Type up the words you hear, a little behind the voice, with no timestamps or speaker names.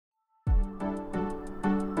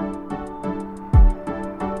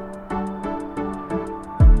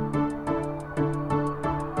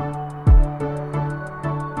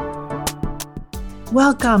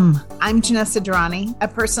Welcome. I'm Janessa Durrani, a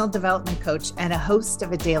personal development coach and a host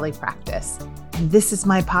of A Daily Practice. And this is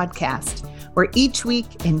my podcast, where each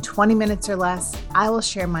week in 20 minutes or less, I will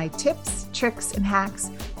share my tips, tricks, and hacks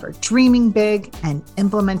for dreaming big and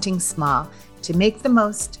implementing small to make the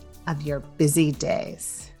most of your busy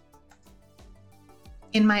days.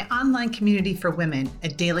 In my online community for women, A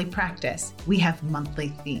Daily Practice, we have monthly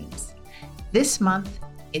themes. This month,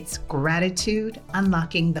 it's gratitude,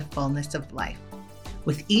 unlocking the fullness of life.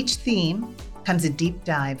 With each theme comes a deep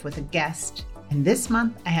dive with a guest, and this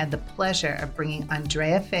month I had the pleasure of bringing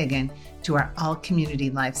Andrea Fagan to our All Community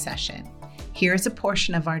Live session. Here's a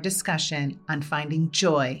portion of our discussion on finding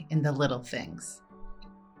joy in the little things.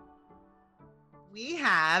 We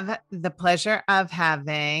have the pleasure of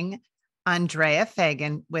having Andrea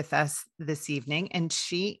Fagan with us this evening, and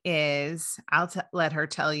she is, let her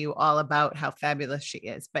tell you all about how fabulous she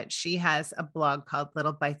is, but she has a blog called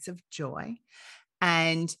Little Bites of Joy.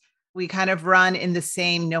 And we kind of run in the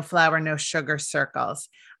same no flour, no sugar circles.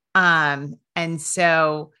 And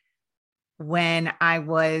so when I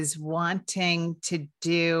was wanting to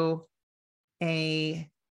do a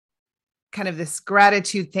kind of this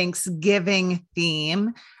gratitude Thanksgiving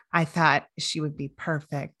theme, I thought she would be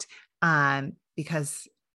perfect because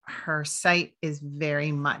her site is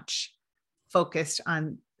very much focused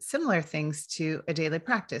on similar things to A Daily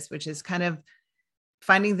Practice, which is kind of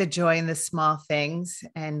finding the joy in the small things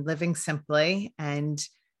and living simply, and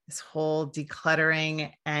this whole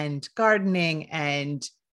decluttering and gardening and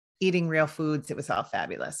eating real foods. It was all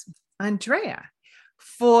fabulous. Andrea,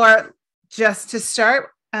 for just to start,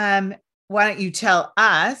 why don't you tell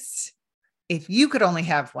us, if you could only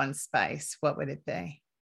have one spice, what would it be?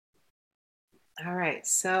 All right.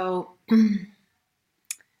 So,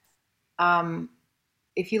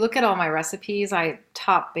 if you look at all my recipes, I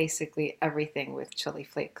top basically everything with chili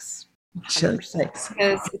flakes. 100%. Chili flakes.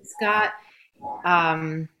 Because it's got,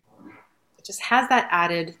 it just has that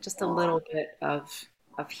added, just a little bit of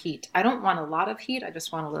heat. I don't want a lot of heat. I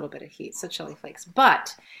just want a little bit of heat. So chili flakes.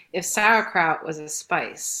 But if sauerkraut was a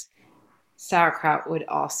spice, sauerkraut would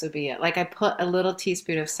also be it. Like I put a little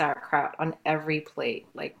teaspoon of sauerkraut on every plate,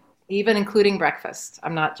 like even including breakfast.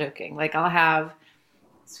 I'm not joking. Like I'll have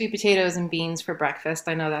sweet potatoes and beans for breakfast.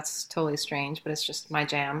 I know that's totally strange, but it's just my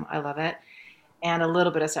jam. I love it. And a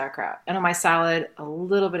little bit of sauerkraut. And on my salad, a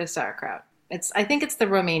little bit of sauerkraut. I think it's the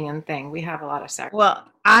Romanian thing. We have a lot of sauerkraut. Well,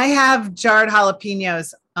 I have jarred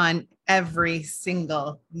jalapenos on every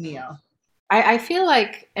single meal. I feel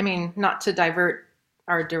like, I mean, not to divert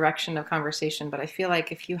our direction of conversation, but I feel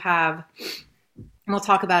like if you have, and we'll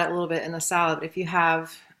talk about it a little bit in the salad, but if you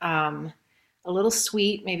have a little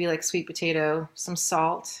sweet, maybe like sweet potato, some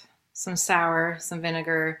salt, some sour, some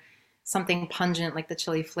vinegar, something pungent like the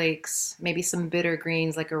chili flakes, maybe some bitter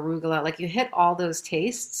greens like arugula. Like you hit all those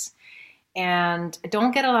tastes, and I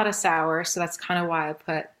don't get a lot of sour, so that's kind of why I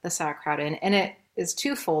put the sauerkraut in. And it is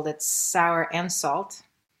twofold. It's sour and salt.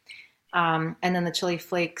 And then the chili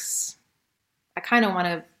flakes, I kind of want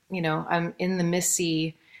to, I'm in the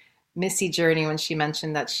Missy journey when she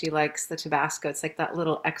mentioned that she likes the Tabasco. It's like that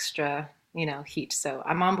little extra heat. So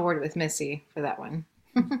I'm on board with Missy for that one.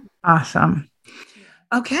 Awesome.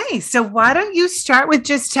 Okay. So why don't you start with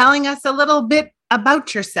just telling us a little bit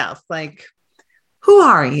about yourself? Like, who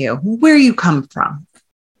are you? Where you come from?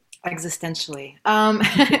 Existentially.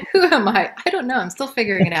 Who am I? I don't know. I'm still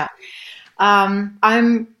figuring it out.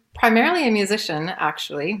 I'm primarily a musician,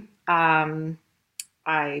 actually.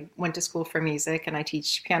 I went to school for music and I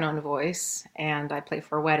teach piano and voice, and I play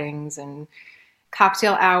for weddings and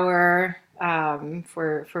cocktail hour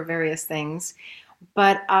for various things.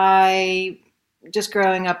 But just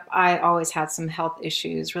growing up, I always had some health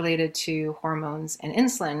issues related to hormones and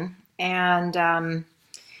insulin. And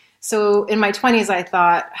so in my 20s, I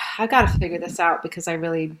thought, I got to figure this out because I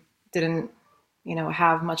really didn't,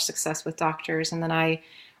 have much success with doctors. And then I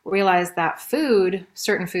realized that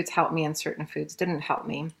certain foods helped me and certain foods didn't help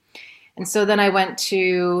me. And so then I went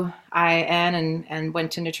to IIN and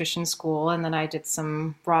went to nutrition school, and then I did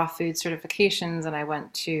some raw food certifications, and I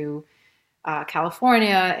went to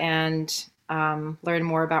California and learned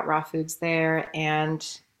more about raw foods there, and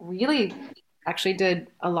really actually did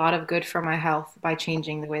a lot of good for my health by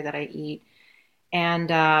changing the way that I eat.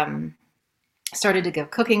 And started to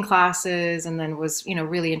give cooking classes, and then was,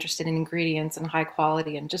 really interested in ingredients and high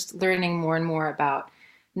quality, and just learning more and more about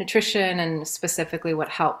nutrition and specifically what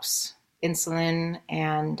helps insulin.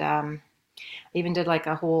 And I even did like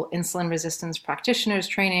a whole insulin resistance practitioners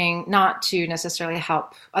training, not to necessarily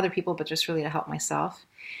help other people, but just really to help myself.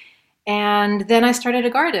 And then I started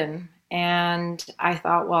a garden, and I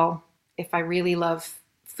thought, well, if I really love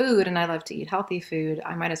food and I love to eat healthy food,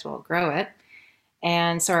 I might as well grow it.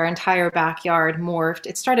 And so our entire backyard morphed.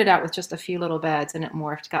 It started out with just a few little beds and it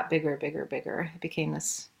morphed, got bigger, bigger, bigger. It became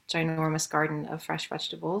this ginormous garden of fresh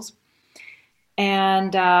vegetables.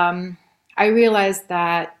 And I realized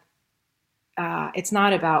that it's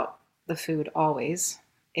not about the food always.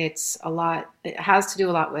 It has to do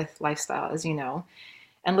a lot with lifestyle, as you know.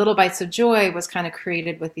 And Little Bites of Joy was kind of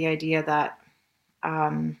created with the idea that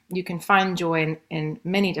you can find joy in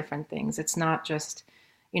many different things. It's not just,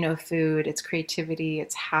 food, it's creativity,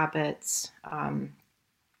 it's habits.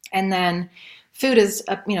 And then food is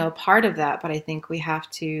a part of that, but I think we have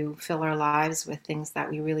to fill our lives with things that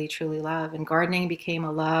we really truly love. And gardening became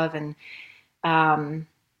a love. And I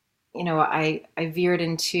veered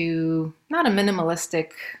into not a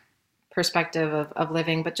minimalistic perspective of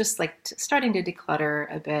living, but just like starting to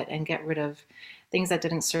declutter a bit and get rid of things that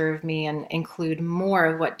didn't serve me and include more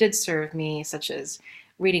of what did serve me, such as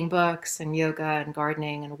reading books and yoga and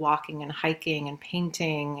gardening and walking and hiking and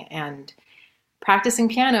painting and practicing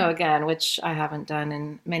piano again, which I haven't done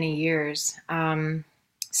in many years. And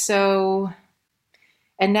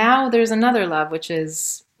now there's another love, which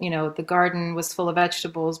is, the garden was full of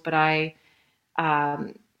vegetables, but I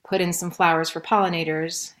put in some flowers for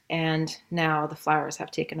pollinators, and now the flowers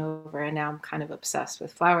have taken over, and now I'm kind of obsessed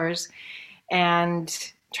with flowers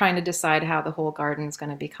and trying to decide how the whole garden is going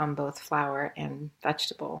to become both flower and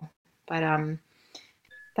vegetable. But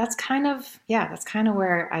that's kind of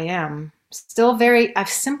where I am. Still I've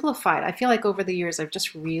simplified. I feel like over the years, I've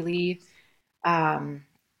just really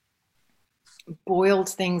boiled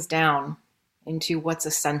things down into what's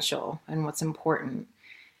essential and what's important.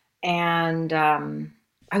 And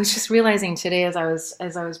I was just realizing today, as I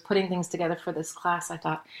was putting things together for this class, I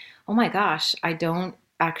thought, oh my gosh, I don't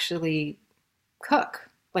actually cook.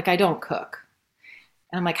 Like, I don't cook.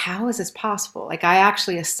 And I'm like, how is this possible? Like, I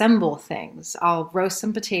actually assemble things. I'll roast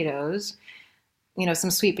some potatoes, some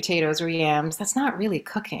sweet potatoes or yams. That's not really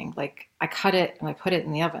cooking. Like, I cut it and I put it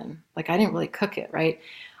in the oven. Like, I didn't really cook it, right?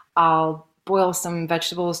 I'll boil some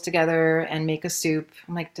vegetables together and make a soup.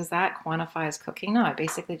 I'm like, does that quantify as cooking? No, I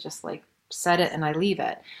basically just like set it and I leave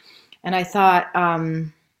it. And I thought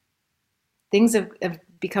things have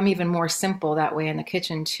become even more simple that way in the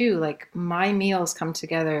kitchen too. Like, my meals come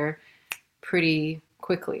together pretty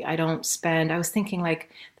quickly. I was thinking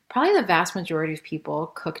like probably the vast majority of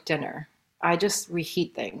people cook dinner. I just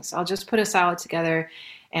reheat things. I'll just put a salad together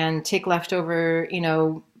and take leftover,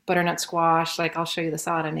 butternut squash. Like, I'll show you the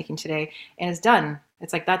salad I'm making today, and it's done.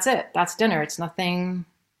 It's like, that's it. That's dinner. It's nothing,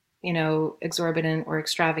 exorbitant or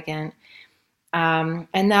extravagant. And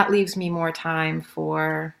that leaves me more time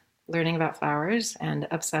for learning about flowers and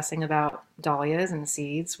obsessing about dahlias and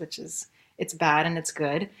seeds, it's bad and it's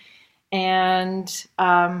good. And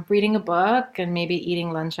reading a book and maybe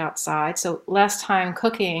eating lunch outside. So less time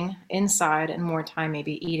cooking inside and more time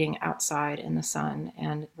maybe eating outside in the sun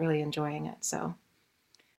and really enjoying it. So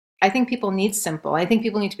I think people need simple. I think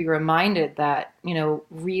people need to be reminded that,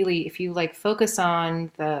 really, if you like focus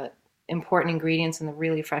on the important ingredients and the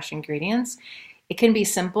really fresh ingredients, it can be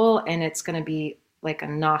simple and it's going to be like a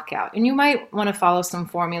knockout. And you might want to follow some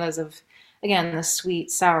formulas of, again, the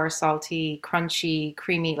sweet, sour, salty, crunchy,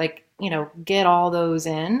 creamy, like, get all those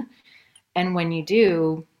in. And when you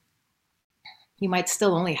do, you might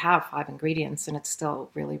still only have 5 ingredients and it's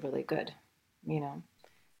still really, really good,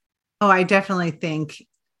 Oh, I definitely think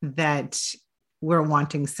that we're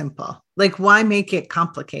wanting simple. Like, why make it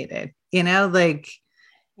complicated? Like,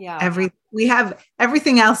 yeah, we have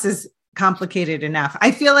everything else is complicated enough. I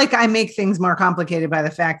feel like I make things more complicated by the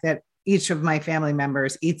fact that each of my family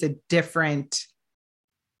members eats a different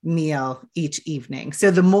meal each evening. So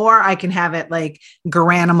the more I can have it like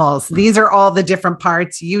granimals, these are all the different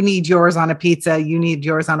parts. You need yours on a pizza. You need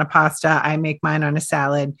yours on a pasta. I make mine on a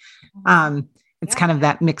salad. It's kind of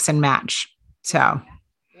that mix and match. So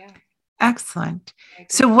excellent.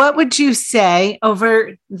 So what would you say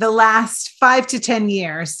over the last 5 to 10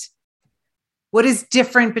 years? What is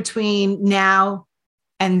different between now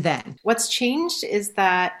and then? What's changed is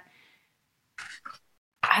that,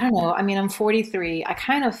 I don't know. I mean, I'm 43. I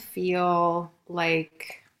kind of feel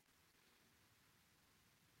like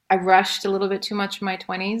I rushed a little bit too much in my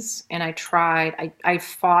 20s and I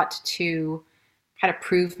fought to kind of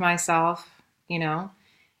prove myself,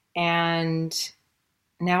 and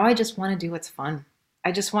now I just want to do what's fun.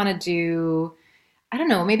 I just want to do, I don't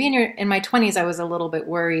know, maybe in my 20s, I was a little bit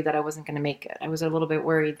worried that I wasn't going to make it. I was a little bit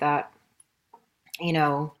worried that,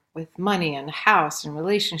 with money and house and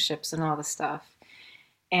relationships and all this stuff.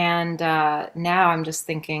 And now I'm just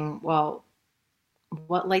thinking, well,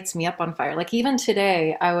 what lights me up on fire. Like even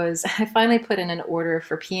today, I finally put in an order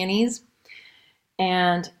for peonies.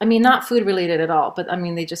 And I mean, not food related at all, but I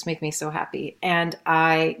mean, they just make me so happy. And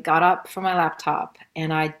I got up from my laptop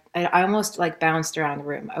and I almost like bounced around the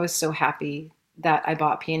room. I was so happy that I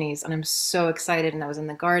bought peonies and I'm so excited. And I was in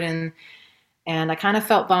the garden and I kind of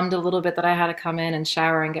felt bummed a little bit that I had to come in and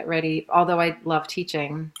shower and get ready, although I love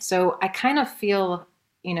teaching. So I kind of feel,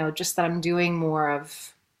 just that I'm doing more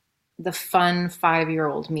of the fun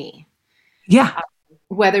 5-year-old me. Yeah.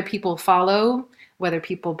 Whether people follow, whether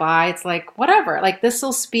people buy, it's like whatever. Like this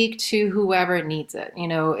will speak to whoever needs it.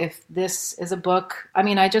 If this is a book, I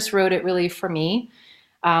mean, I just wrote it really for me.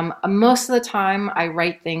 Most of the time, I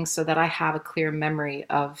write things so that I have a clear memory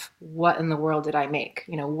of what in the world did I make.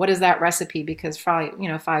 What is that recipe? Because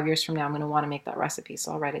probably, 5 years from now, I'm going to want to make that recipe,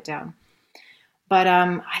 so I'll write it down. But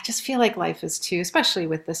I just feel like life is too, especially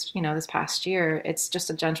with this, this past year. It's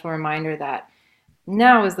just a gentle reminder that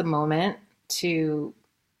now is the moment to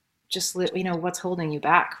just live, what's holding you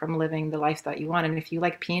back from living the life that you want. And if you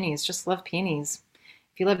like peonies, just love peonies.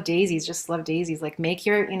 If you love daisies, just love daisies. Like make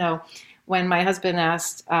your, when my husband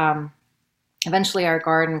asked, eventually our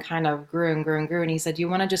garden kind of grew and grew and grew. And he said, "Do you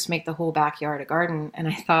want to just make the whole backyard a garden?" And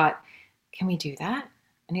I thought, can we do that?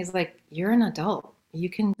 And he's like, "You're an adult. You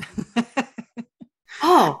can,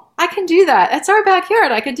 oh, I can do that. That's our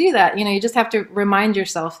backyard. I could do that." You just have to remind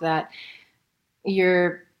yourself that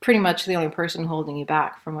you're pretty much the only person holding you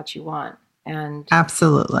back from what you want. And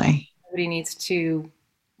Absolutely. nobody needs to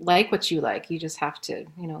like what you like. You just have to,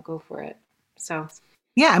 go for it. So,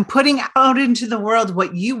 Yeah. And putting out into the world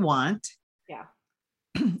what you want. yeah.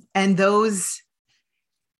 And those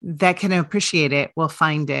that can appreciate it will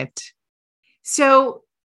find it. So,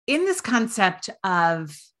 in this concept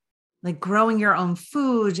of like growing your own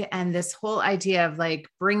food and this whole idea of like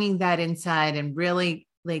bringing that inside and really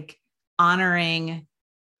like honoring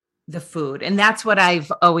the food. And that's what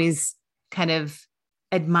I've always kind of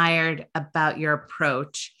admired about your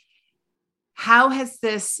approach. How has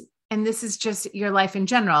this, and this is just your life in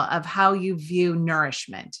general, of how you view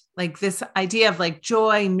nourishment, like this idea of like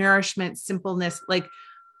joy, nourishment, simpleness, like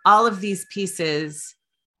all of these pieces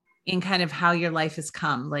in kind of how your life has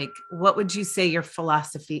come. Like, what would you say your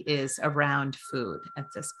philosophy is around food at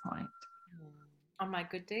this point? On my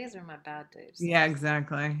good days or my bad days? Yeah,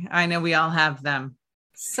 exactly. I know we all have them.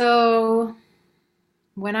 So,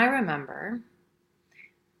 when I remember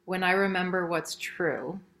what's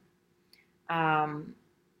true, um,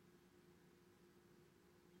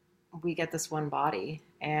 we get this one body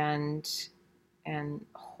and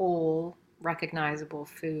whole recognizable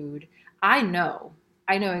food. I know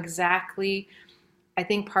exactly. I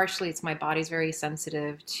think partially it's my body's very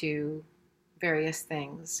sensitive to various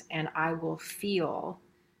things, and I will feel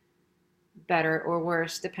better or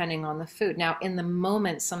worse depending on the food. Now, in the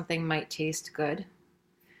moment, something might taste good,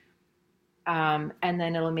 and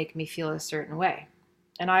then it'll make me feel a certain way.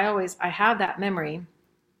 And I have that memory,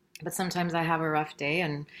 but sometimes I have a rough day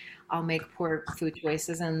and I'll make poor food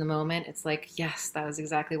choices. And in the moment, it's like, yes, that was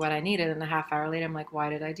exactly what I needed. And a half hour later, I'm like, why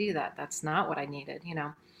did I do that? That's not what I needed.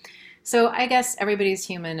 So I guess everybody's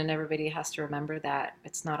human and everybody has to remember that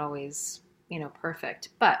it's not always, perfect.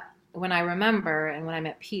 But when I remember and when I'm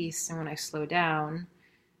at peace and when I slow down,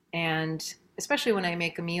 and especially when I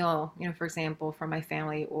make a meal, for example, for my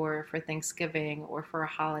family or for Thanksgiving or for a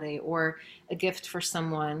holiday or a gift for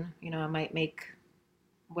someone, I might make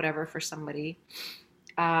whatever for somebody.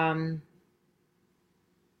 Um,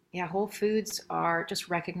 yeah, whole foods are just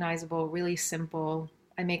recognizable, really simple.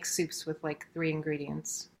 I make soups with like 3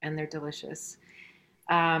 ingredients and they're delicious.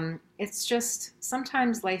 It's just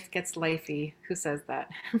sometimes life gets lifey. Who says that?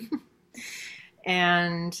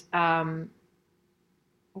 And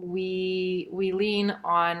we lean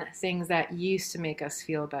on things that used to make us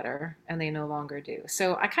feel better and they no longer do.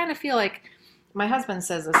 So I kind of feel like my husband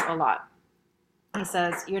says this a lot. He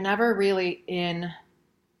says, you're never really in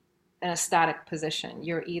a static position.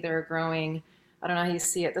 You're either growing, I don't know how you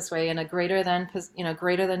see it this way, in a greater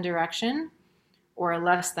than direction or a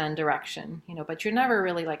less than direction, but you're never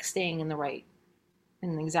really like staying in the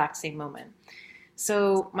exact same moment.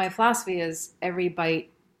 So my philosophy is every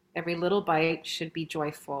little bite should be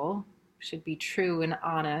joyful, should be true and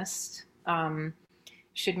honest,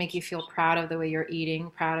 should make you feel proud of the way you're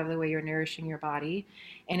eating, proud of the way you're nourishing your body,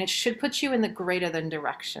 and it should put you in the greater than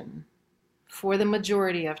direction for the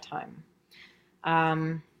majority of time.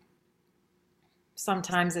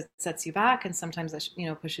 Sometimes it sets you back and sometimes it,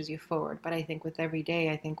 pushes you forward. But I think with every day,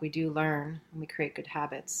 I think we do learn and we create good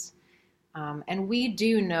habits. And we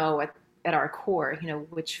do know at our core,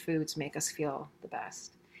 which foods make us feel the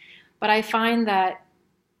best. But I find that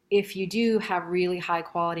if you do have really high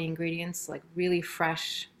quality ingredients, like really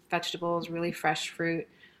fresh vegetables, really fresh fruit,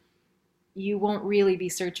 you won't really be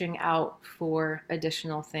searching out for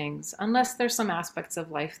additional things unless there's some aspects of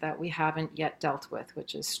life that we haven't yet dealt with,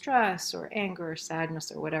 which is stress or anger or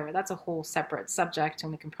sadness or whatever. That's a whole separate subject,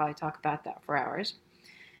 and we can probably talk about that for hours.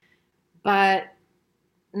 But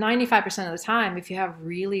 95% of the time, if you have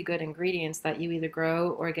really good ingredients that you either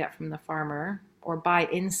grow or get from the farmer or buy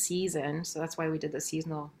in season, so that's why we did the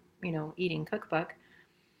seasonal, eating cookbook,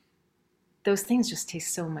 those things just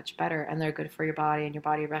taste so much better, and they're good for your body, and your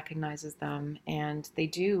body recognizes them, and they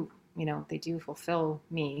do fulfill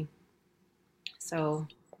me. So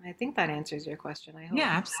I think that answers your question. I hope. Yeah,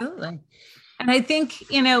 absolutely. And I think,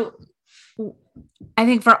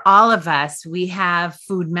 for all of us, we have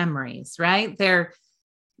food memories, right? They're,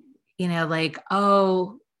 like,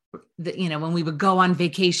 when we would go on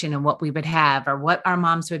vacation and what we would have, or what our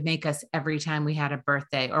moms would make us every time we had a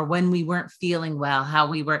birthday, or when we weren't feeling well, how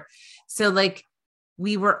we were. So like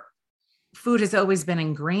food has always been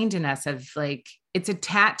ingrained in us of like, it's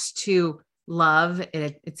attached to love.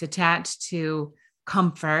 It's attached to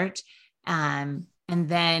comfort. And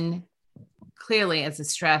then clearly as a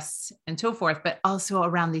stress and so forth, but also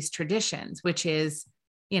around these traditions, which is,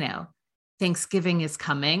 Thanksgiving is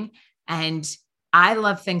coming. And I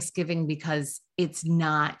love Thanksgiving because I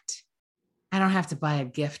don't have to buy a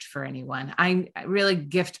gift for anyone. I really,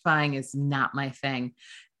 gift buying is not my thing.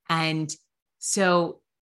 And so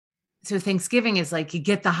Thanksgiving is like, you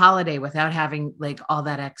get the holiday without having like all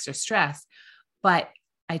that extra stress. But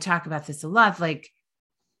I talk about this a lot, like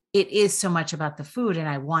it is so much about the food, and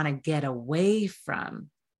I want to get away from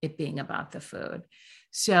it being about the food.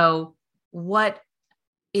 So what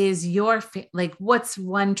is what's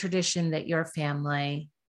one tradition that your family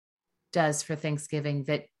does for Thanksgiving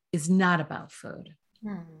that is not about food?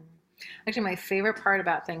 Actually, my favorite part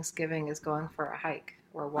about Thanksgiving is going for a hike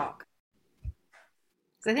or a walk.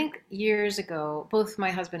 I think years ago, both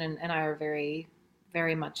my husband and I are very,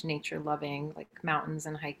 very much nature loving, like mountains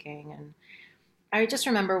and hiking. And I just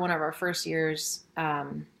remember one of our first years,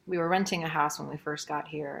 we were renting a house when we first got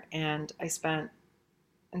here. And I spent,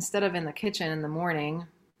 instead of in the kitchen in the morning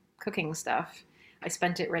cooking stuff, I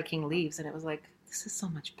spent it raking leaves. And it was like, this is so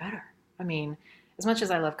much better. I mean, as much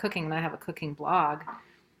as I love cooking and I have a cooking blog,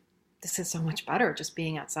 this is so much better just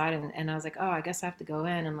being outside. And I was like, oh, I guess I have to go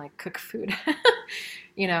in and like cook food,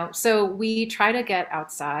 So we try to get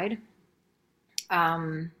outside,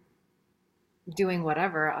 doing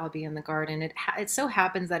whatever. I'll be in the garden. It so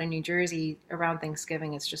happens that in New Jersey around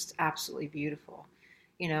Thanksgiving, it's just absolutely beautiful.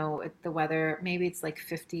 The weather, maybe it's like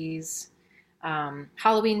 50s.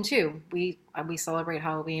 Halloween too. We celebrate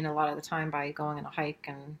Halloween a lot of the time by going on a hike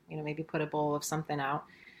and, maybe put a bowl of something out.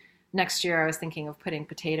 Next year, I was thinking of putting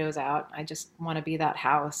potatoes out. I just want to be that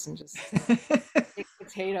house and just pick a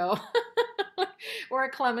potato or a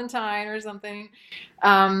clementine or something.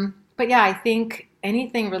 But yeah, I think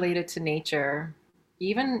anything related to nature,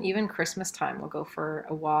 even Christmas time, we'll go for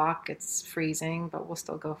a walk. It's freezing, but we'll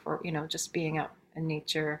still go for, just being out in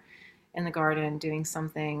nature, in the garden, doing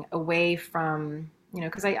something away from,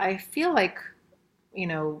 because I feel like,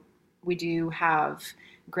 we do have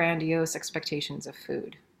grandiose expectations of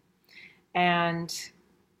food. And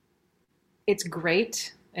it's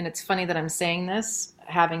great. And it's funny that I'm saying this,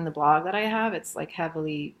 having the blog that I have, it's like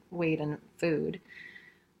heavily weighed in food,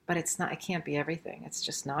 but it's not, it can't be everything. It's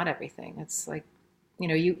just not everything. It's like,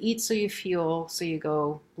 you eat so you fuel, so you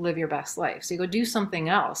go live your best life. So you go do something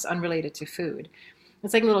else unrelated to food.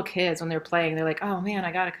 It's like little kids when they're playing, they're like, oh man,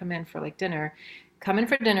 I got to come in for like dinner,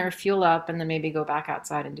 fuel up, and then maybe go back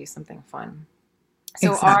outside and do something fun.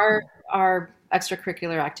 So exactly. Our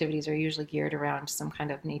extracurricular activities are usually geared around some kind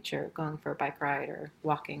of nature, going for a bike ride or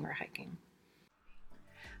walking or hiking.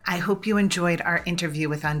 I hope you enjoyed our interview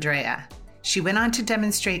with Andrea. She went on to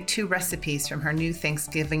demonstrate 2 recipes from her new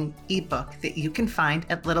Thanksgiving ebook that you can find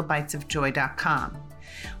at littlebitesofjoy.com.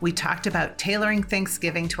 We talked about tailoring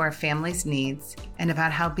Thanksgiving to our family's needs and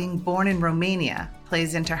about how being born in Romania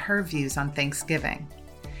plays into her views on Thanksgiving.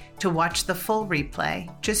 To watch the full replay,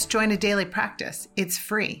 just join a daily practice. It's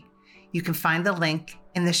free. You can find the link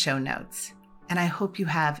in the show notes. And I hope you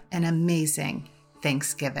have an amazing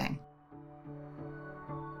Thanksgiving.